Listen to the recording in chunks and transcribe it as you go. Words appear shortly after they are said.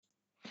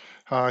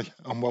Hi,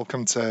 and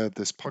welcome to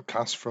this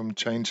podcast from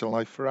Change Your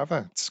Life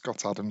Forever. It's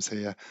Scott Adams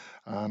here,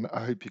 and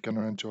I hope you're going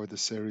to enjoy the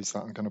series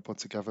that I'm going to put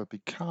together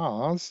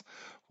because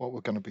what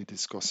we're going to be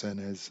discussing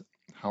is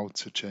how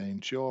to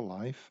change your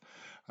life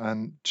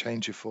and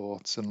change your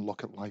thoughts and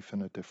look at life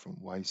in a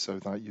different way so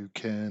that you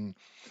can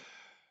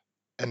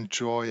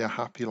enjoy a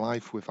happy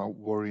life without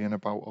worrying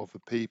about other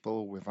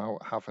people, without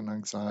having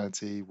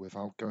anxiety,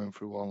 without going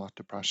through all that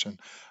depression,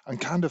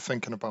 and kind of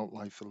thinking about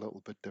life a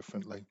little bit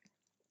differently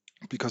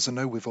because I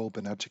know we've all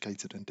been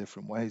educated in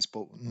different ways,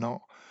 but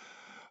not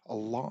a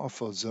lot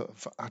of us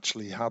have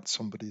actually had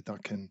somebody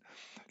that can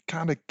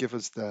kind of give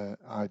us the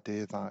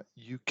idea that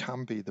you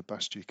can be the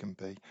best you can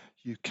be.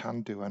 You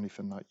can do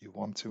anything that you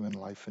want to in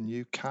life, and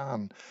you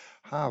can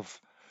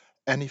have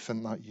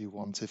anything that you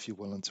want if you're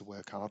willing to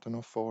work hard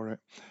enough for it.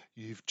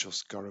 You've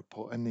just got to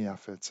put in the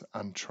effort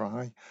and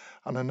try.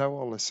 And I know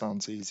all this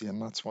sounds easy,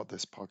 and that's what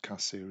this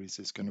podcast series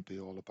is going to be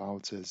all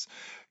about is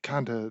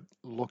kind of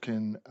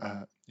looking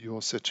at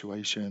your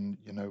situation,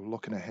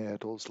 looking at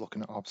hurdles,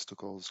 looking at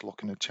obstacles,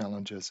 looking at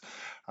challenges,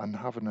 and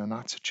having an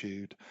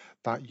attitude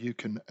that you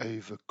can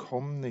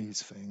overcome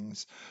these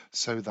things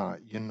so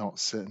that you're not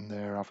sitting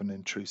there having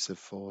intrusive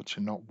thoughts,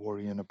 you're not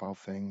worrying about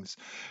things,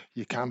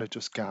 you're kind of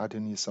just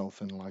guiding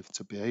yourself in life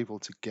to be able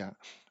to get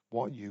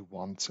what you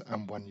want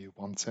and when you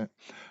want it.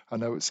 I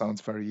know it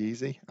sounds very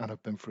easy, and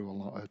I've been through a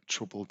lot of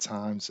troubled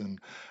times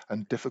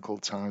and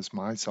difficult times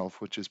myself,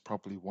 which is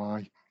probably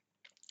why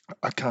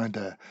I kind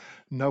of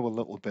know a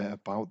little bit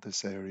about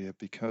this area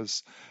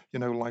because,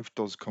 life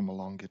does come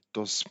along, it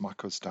does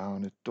smack us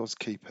down, it does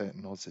keep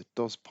hitting us, it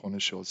does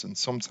punish us, and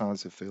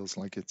sometimes it feels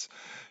like it's,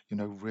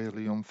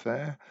 really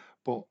unfair,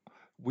 but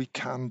we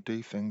can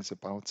do things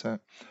about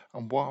it.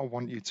 And what I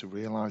want you to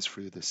realize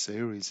through this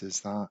series is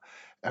that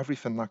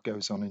everything that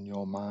goes on in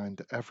your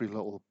mind, every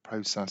little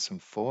process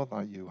and thought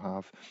that you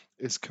have,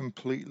 is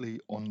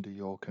completely under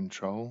your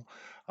control.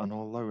 And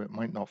although it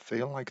might not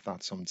feel like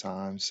that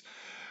sometimes,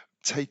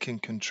 taking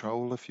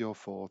control of your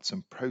thoughts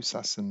and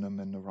processing them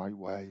in the right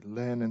way,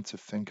 learning to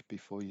think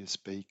before you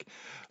speak,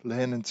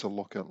 learning to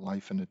look at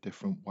life in a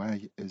different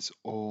way is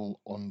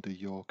all under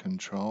your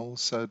control.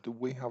 So do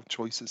we have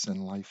choices in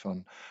life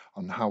on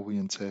how we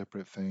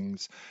interpret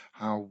things,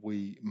 how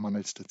we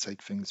manage to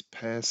take things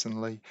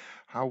personally,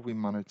 how we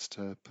manage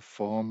to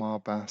perform our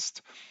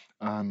best,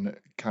 and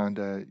kind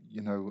of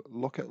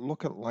look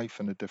at life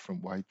in a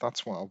different way.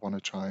 That's what I want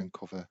to try and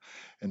cover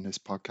in this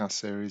podcast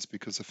series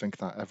because I think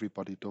that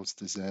everybody does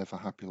deserve a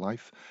happy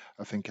life.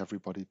 I think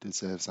everybody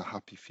deserves a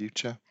happy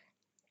future.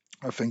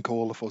 I think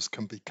all of us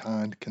can be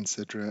kind,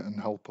 considerate, and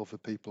help other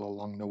people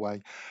along the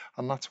way.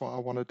 And that's what I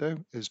want to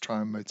do is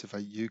try and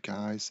motivate you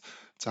guys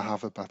to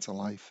have a better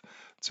life,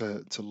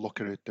 to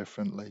look at it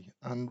differently,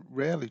 and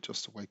really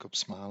just to wake up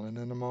smiling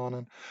in the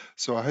morning.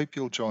 So I hope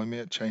you'll join me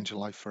at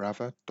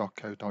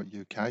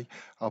changeyourlifeforever.co.uk.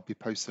 I'll be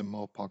posting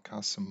more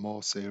podcasts and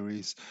more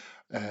series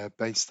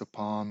based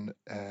upon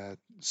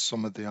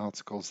some of the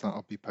articles that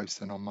I'll be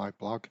posting on my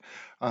blog.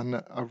 And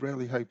I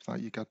really hope that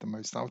you get the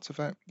most out of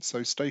it.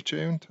 So stay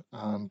tuned,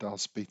 and I'll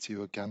speak to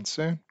you again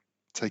soon.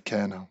 Take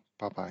care now.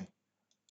 Bye bye.